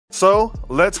So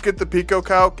let's get the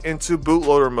PicoCalc into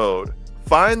bootloader mode.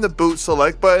 Find the boot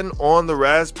select button on the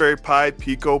Raspberry Pi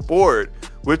Pico board,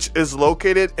 which is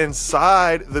located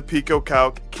inside the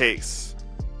PicoCalc case.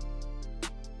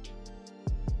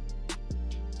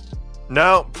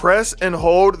 Now press and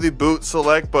hold the boot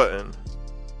select button.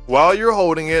 While you're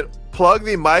holding it, plug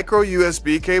the micro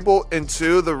USB cable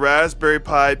into the Raspberry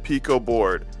Pi Pico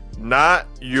board, not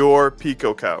your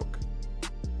PicoCalc.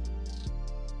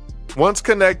 Once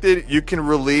connected, you can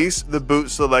release the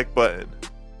boot select button.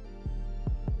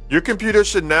 Your computer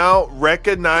should now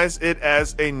recognize it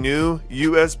as a new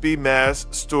USB mass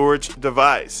storage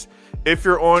device. If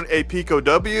you're on a Pico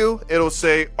W, it'll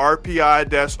say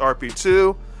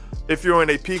RPI-RP2. If you're on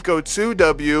a Pico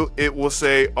 2W, it will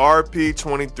say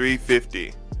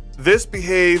RP2350. This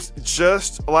behaves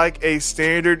just like a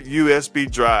standard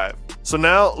USB drive. So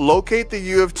now locate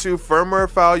the UF2 firmware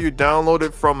file you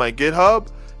downloaded from my GitHub,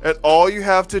 and all you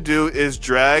have to do is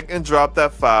drag and drop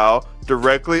that file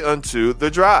directly onto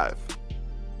the drive.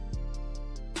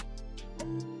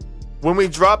 When we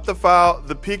drop the file,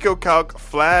 the PicoCalc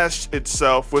flashed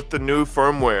itself with the new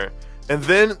firmware, and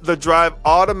then the drive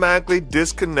automatically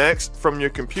disconnects from your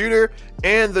computer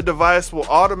and the device will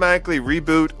automatically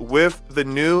reboot with the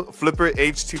new Flipper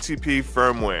HTTP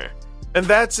firmware. And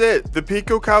that's it. The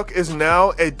PicoCalc is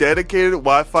now a dedicated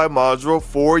Wi-Fi module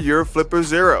for your Flipper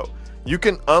Zero. You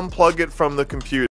can unplug it from the computer.